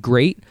Crossing is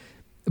great,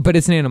 but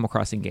it's an Animal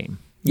Crossing game.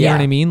 You know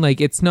what I mean?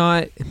 Like, it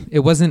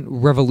wasn't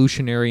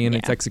revolutionary in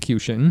its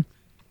execution.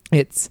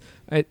 It's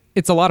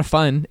a lot of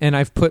fun, and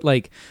I've put,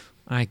 like,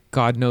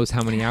 God knows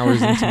how many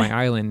hours into my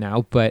island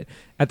now, but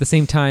at the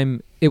same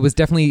time, it was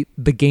definitely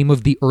the game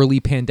of the early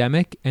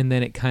pandemic, and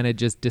then it kind of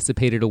just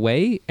dissipated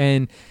away.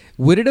 And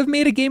would it have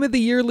made a Game of the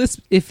Year list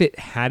if it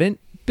hadn't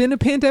been a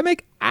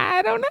pandemic?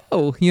 I don't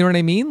know. You know what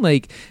I mean?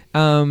 Like,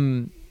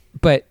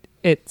 but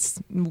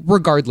it's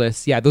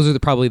regardless. Yeah, those are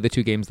probably the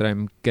two games that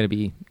I'm going to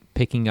be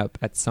picking up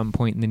at some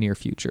point in the near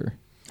future.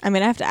 I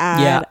mean, I have to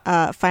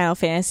add Final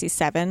Fantasy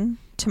VII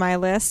to my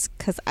list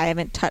because I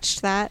haven't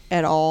touched that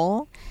at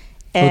all.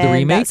 And the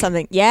remake? That's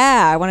something.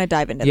 Yeah, I want to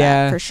dive into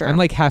that for sure. I'm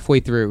like halfway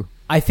through.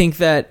 I think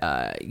that,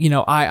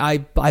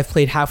 I've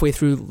played halfway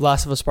through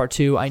Last of Us Part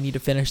 2. I need to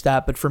finish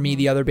that. But for me,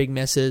 the other big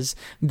miss is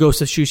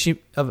Ghost of Tsushima.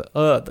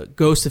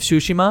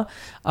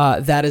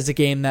 That is a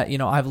game that,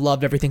 I've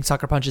loved everything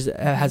Sucker Punch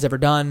has ever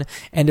done.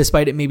 And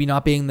despite it maybe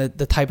not being the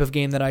type of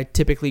game that I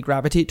typically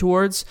gravitate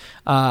towards,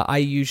 I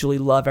usually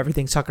love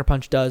everything Sucker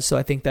Punch does. So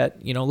I think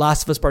that,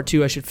 Last of Us Part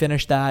 2, I should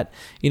finish that,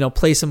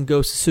 play some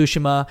Ghost of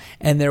Tsushima.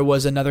 And there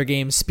was another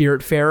game,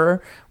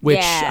 Spiritfarer, which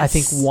I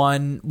think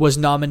was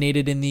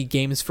nominated in the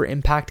Games for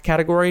Impact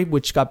category,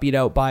 which got beat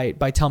out by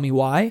Tell Me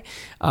Why.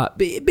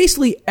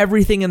 Basically,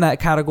 everything in that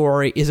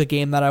category is a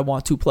game that I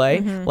want to play.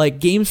 Mm-hmm. Like,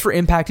 Games for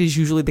Impact is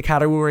usually the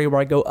category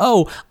where I go,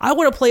 oh, I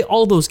want to play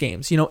all those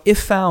games.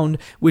 If Found,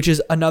 which is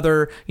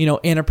another,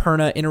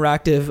 Annapurna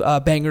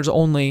interactive bangers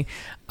only.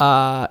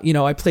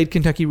 I played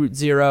Kentucky Route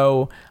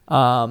Zero.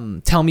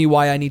 Tell Me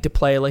Why I need to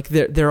play. Like,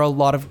 there are a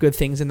lot of good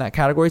things in that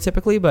category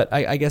typically, but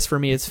I guess for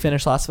me it's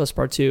finish Last of Us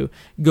Part 2,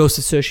 Ghost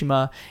of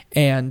Tsushima,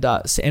 and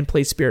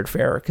play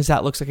Spiritfarer, because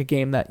that looks like a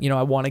game that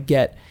I want to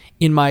get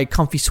in my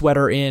comfy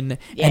sweater and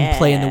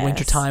play in the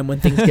wintertime when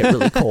things get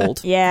really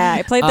cold. Yeah,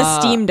 I played the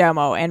Steam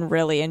demo and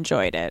really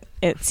enjoyed it.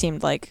 It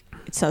seemed like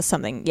it says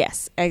something.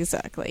 Yes,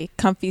 exactly.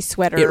 Comfy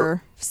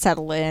sweater,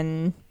 settle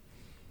in,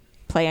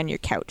 play on your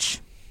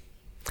couch.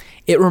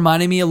 It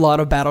reminded me a lot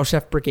of Battle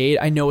Chef Brigade.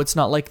 I know it's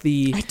not like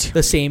the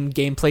same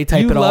gameplay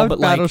type at all, but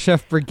Battle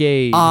Chef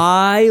Brigade.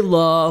 I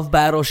love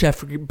Battle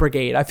Chef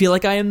Brigade. I feel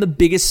like I am the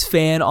biggest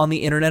fan on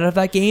the internet of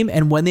that game,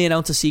 and when they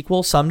announce a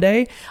sequel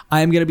someday,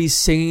 I am going to be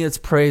singing its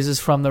praises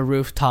from the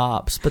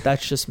rooftops, but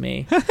that's just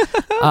me.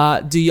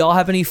 Do y'all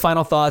have any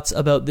final thoughts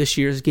about this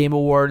year's Game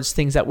Awards,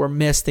 things that were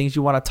missed, things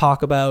you want to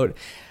talk about?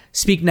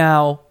 Speak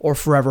now or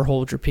forever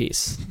hold your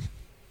peace.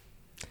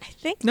 I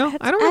think No,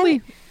 I don't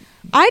really...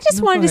 I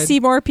just wanted to see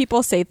more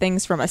people say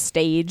things from a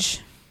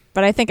stage,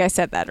 but I think I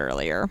said that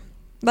earlier.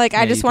 Like,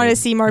 I just wanted to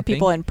see more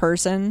people in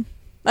person.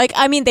 Like,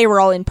 I mean, they were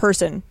all in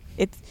person.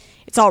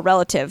 It's all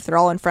relative. They're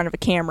all in front of a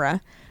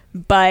camera.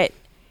 But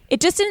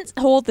it just didn't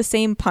hold the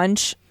same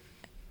punch,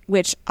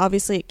 which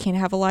obviously it can't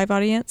have a live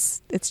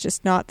audience. It's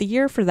just not the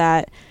year for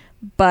that.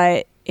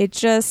 But it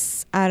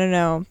just, I don't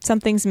know,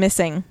 something's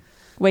missing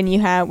when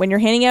you're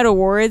handing out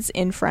awards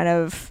in front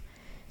of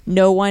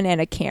no one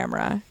and a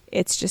camera.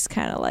 It's just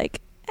kind of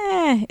like,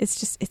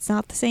 it's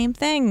not the same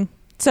thing.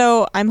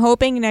 So I'm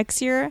hoping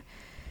next year,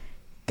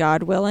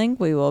 God willing,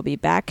 we will be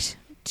back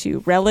to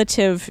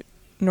relative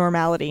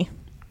normality,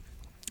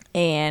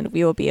 and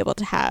we will be able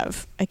to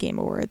have a Game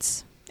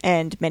Awards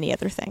and many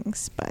other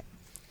things, but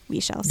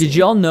we shall see. Did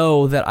y'all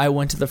know that I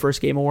went to the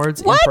first Game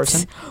Awards in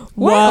person?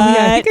 What? Oh,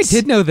 yeah, I think I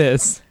did know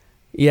this.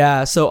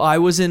 Yeah, so I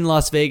was in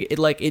Las Vegas.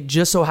 It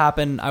just so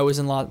happened I was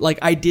in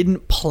I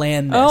didn't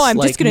plan this. Oh, I'm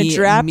just going to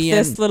drop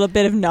this little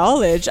bit of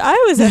knowledge. I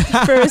was at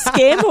the first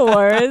Game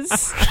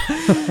Awards.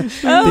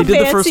 They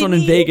did the first one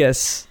in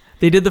Vegas.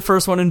 They did the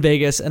first one in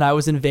Vegas, and I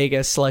was in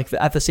Vegas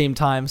at the same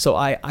time. So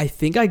I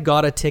think I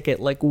got a ticket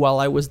while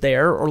I was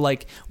there, or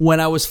when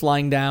I was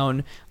flying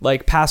down.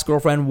 Past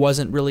girlfriend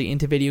wasn't really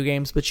into video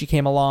games, but she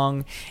came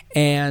along,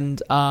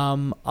 and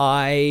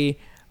I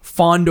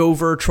fawned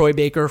over Troy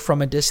Baker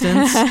from a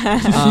distance.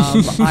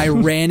 I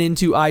ran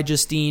into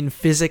iJustine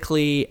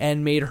physically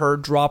and made her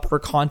drop her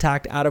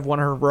contact out of one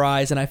of her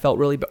eyes, and I felt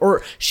really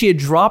or she had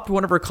dropped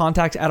one of her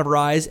contacts out of her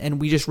eyes, and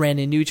we just ran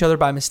into each other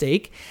by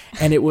mistake,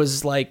 and it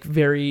was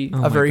very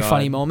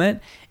funny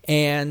moment.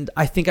 And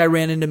I think I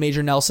ran into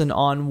Major Nelson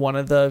on one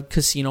of the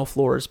casino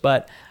floors,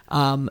 but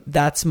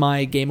that's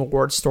my Game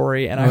Awards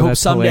story, and I hope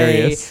someday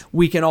hilarious.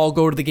 We can all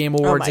go to the Game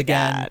Awards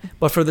again. God.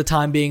 But for the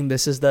time being,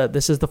 this is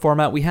the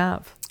format we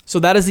have. So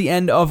that is the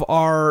end of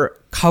our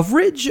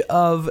coverage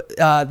of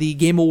the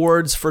Game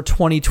Awards for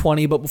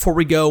 2020. But before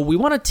we go, we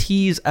want to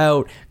tease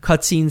out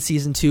Cutscene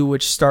Season 2,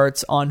 which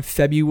starts on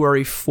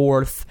February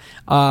 4th.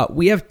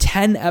 We have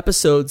 10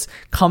 episodes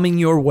coming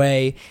your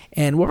way.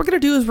 And what we're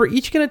going to do is we're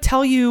each going to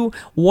tell you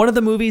one of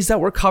the movies that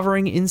we're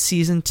covering in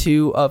Season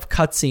 2 of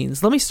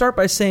Cutscenes. Let me start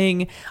by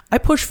saying I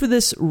pushed for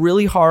this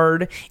really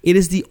hard. It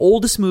is the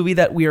oldest movie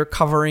that we are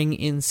covering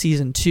in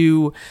Season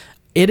 2.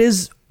 It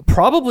is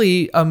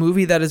probably a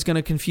movie that is going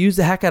to confuse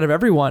the heck out of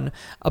everyone,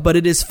 but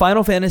it is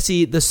Final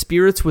Fantasy The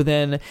Spirits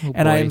Within,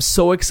 and I am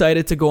so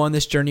excited to go on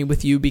this journey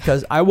with you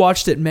because I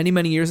watched it many,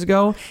 many years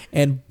ago,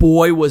 and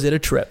boy, was it a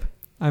trip.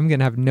 I'm going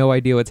to have no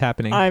idea what's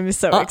happening. I'm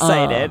so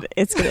excited.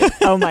 It's going to,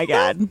 oh my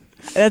God.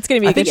 That's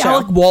going to be a good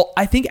show.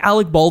 I think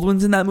Alec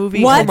Baldwin's in that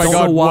movie. What? Oh my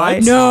God, why?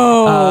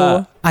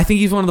 No. I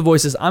think he's one of the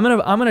voices. I'm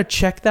gonna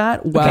check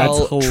that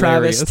while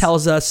Travis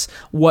tells us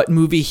what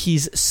movie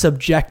he's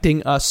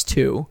subjecting us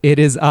to. It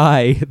is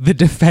I, the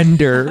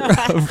defender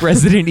of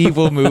Resident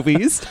Evil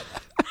movies.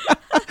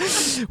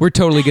 We're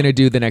totally going to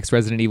do the next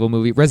Resident Evil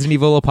movie, Resident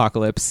Evil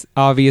Apocalypse.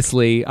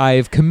 Obviously,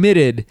 I've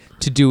committed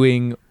to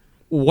doing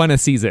one a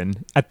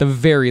season at the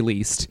very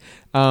least.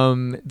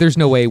 There's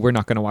no way we're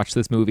not going to watch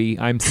this movie.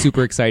 I'm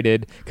super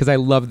excited because I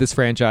love this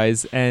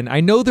franchise, and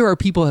I know there are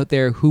people out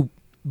there who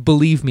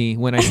believe me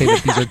when I say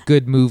that these are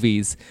good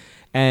movies.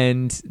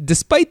 And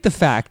despite the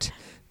fact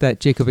that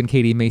Jacob and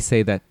Katie may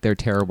say that they're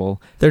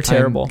terrible,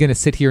 I'm going to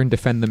sit here and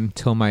defend them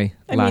till my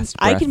last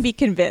breath. I can be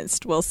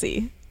convinced. We'll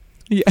see.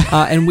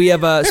 Yeah. And we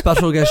have a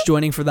special guest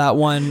joining for that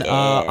one.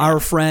 Our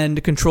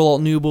friend Control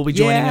Alt Noob will be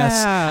joining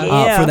us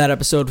for that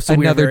episode. So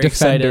another we're very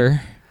defender.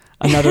 Excited.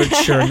 Another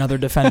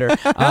defender.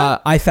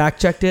 I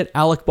fact-checked it.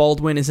 Alec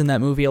Baldwin is in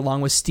that movie along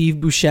with Steve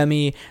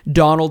Buscemi,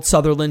 Donald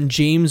Sutherland,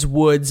 James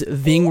Woods,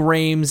 Ving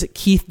Rhames,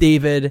 Keith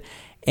David,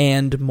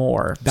 and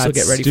more. So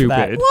get ready for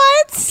that.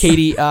 What?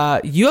 Katie,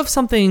 you have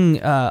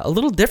something a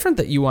little different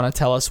that you want to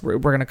tell us we're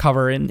going to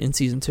cover in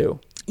Season 2.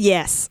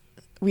 Yes.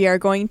 We are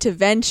going to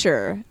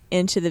venture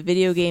into the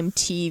video game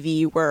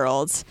TV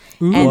world.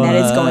 Ooh, and that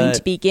is going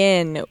to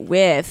begin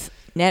with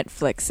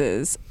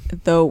Netflix's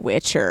The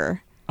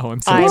Witcher. Oh, I'm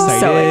so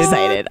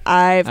excited.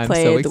 I've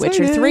played The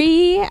Witcher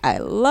 3. I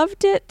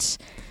loved it.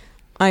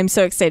 I'm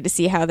so excited to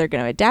see how they're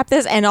going to adapt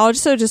this and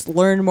also just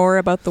learn more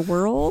about the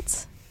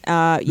world.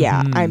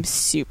 I'm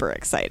super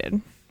excited.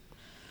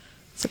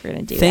 So we're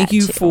going to do Thank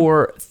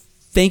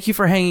you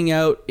for hanging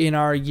out in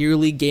our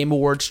yearly Game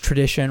Awards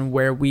tradition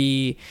where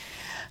we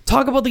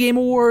talk about the Game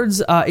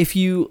Awards. If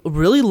you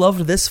really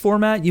loved this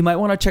format, you might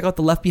want to check out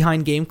the Left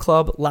Behind Game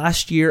Club.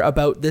 Last year,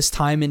 about this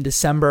time in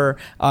December,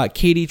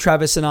 Katie,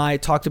 Travis, and I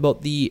talked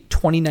about the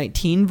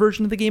 2019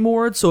 version of the Game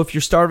Awards. So if you're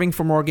starving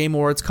for more Game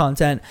Awards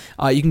content,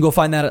 you can go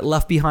find that at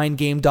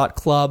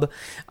leftbehindgame.club.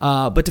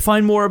 But to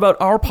find more about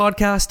our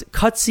podcast,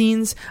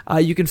 Cutscenes,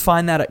 you can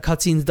find that at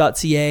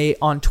cutscenes.ca,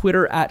 on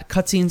Twitter at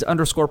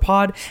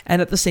cutscenes_pod,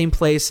 and at the same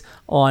place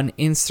on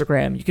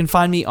Instagram. You can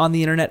find me on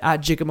the internet at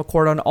Jacob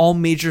McCord on all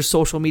major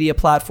social media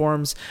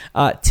platforms,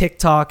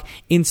 TikTok,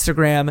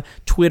 Instagram,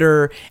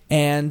 Twitter,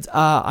 and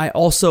I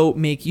also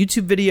make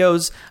YouTube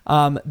videos.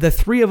 The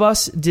three of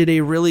us did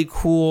a really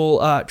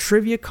cool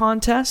trivia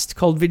contest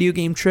called Video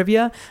Game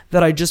Trivia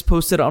that I just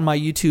posted on my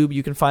YouTube.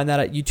 You can find that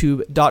at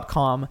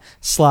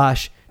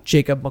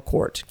youtube.com/Jacob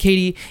McCourt.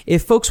 Katie,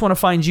 if folks want to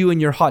find you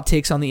and your hot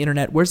takes on the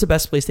internet, where's the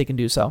best place they can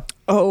do so?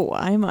 Oh,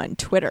 I'm on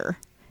Twitter.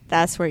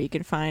 That's where you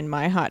can find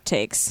my hot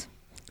takes.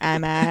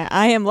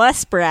 I am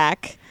Les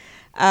Brack.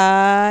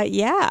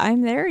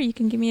 I'm there. You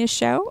can give me a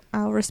shout.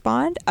 I'll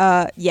respond.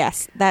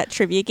 Yes, that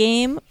trivia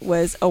game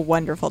was a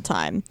wonderful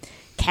time.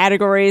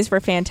 Categories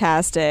were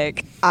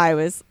fantastic. I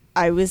was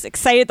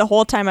excited the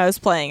whole time I was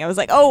playing. I was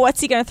like, oh,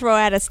 what's he going to throw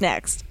at us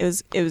next? It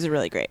was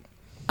really great.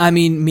 I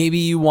mean, maybe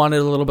you wanted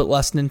a little bit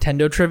less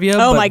Nintendo trivia.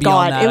 Oh but my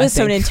God. that, it was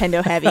so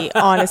Nintendo heavy,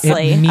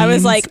 honestly. I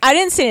was like, I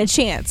didn't stand a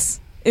chance.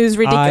 It was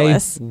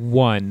ridiculous. I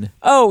won.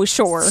 Oh,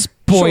 sure.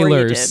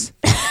 Spoilers. Sure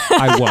you did.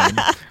 I won.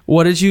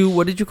 What did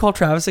you call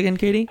Travis again,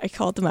 Katie? I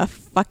called him a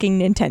fucking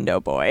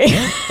Nintendo boy.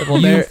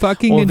 You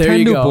fucking there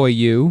you Nintendo go. boy,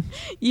 you.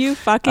 You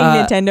fucking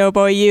Nintendo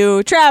boy,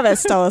 you.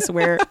 Travis, tell us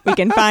where we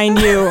can find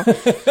you.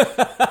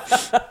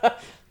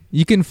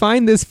 You can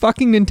find this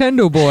fucking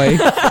Nintendo boy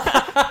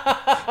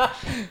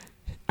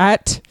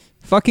at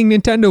fucking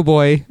Nintendo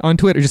boy on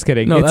Twitter. Just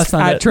kidding. No, it's that's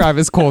not at it.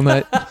 Travis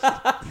Colnut.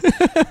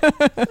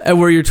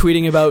 Where you're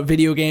tweeting about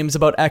video games,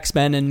 about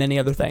X-Men, and many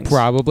other things.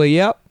 Probably,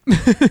 yep.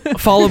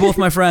 Follow both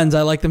my friends.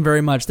 I like them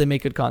very much. They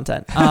make good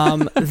content.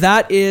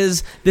 That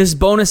is this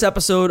bonus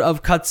episode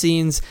of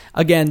Cutscenes.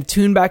 Again,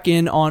 tune back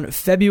in on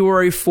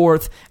February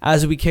 4th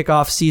as we kick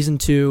off Season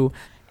 2.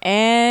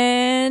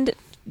 And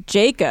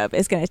Jacob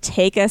is going to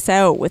take us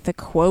out with the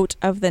quote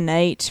of the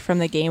night from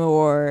the Game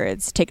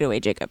Awards. Take it away,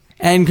 Jacob.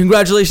 And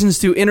congratulations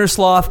to Inner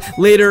Sloth,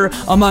 later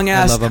Among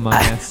Us. I love Among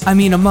Us. I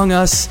mean, Among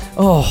Us.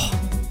 Oh,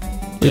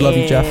 we love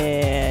you,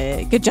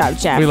 Jeff. Good job,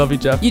 Jeff. We love you,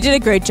 Jeff. You did a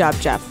great job,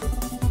 Jeff.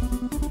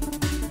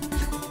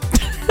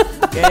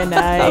 Good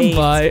night.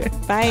 Bye.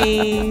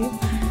 Bye.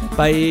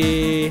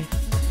 Bye.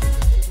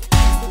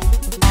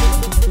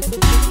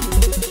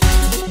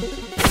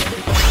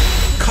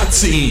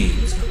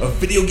 Cutscenes, a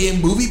video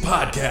game movie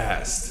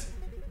podcast.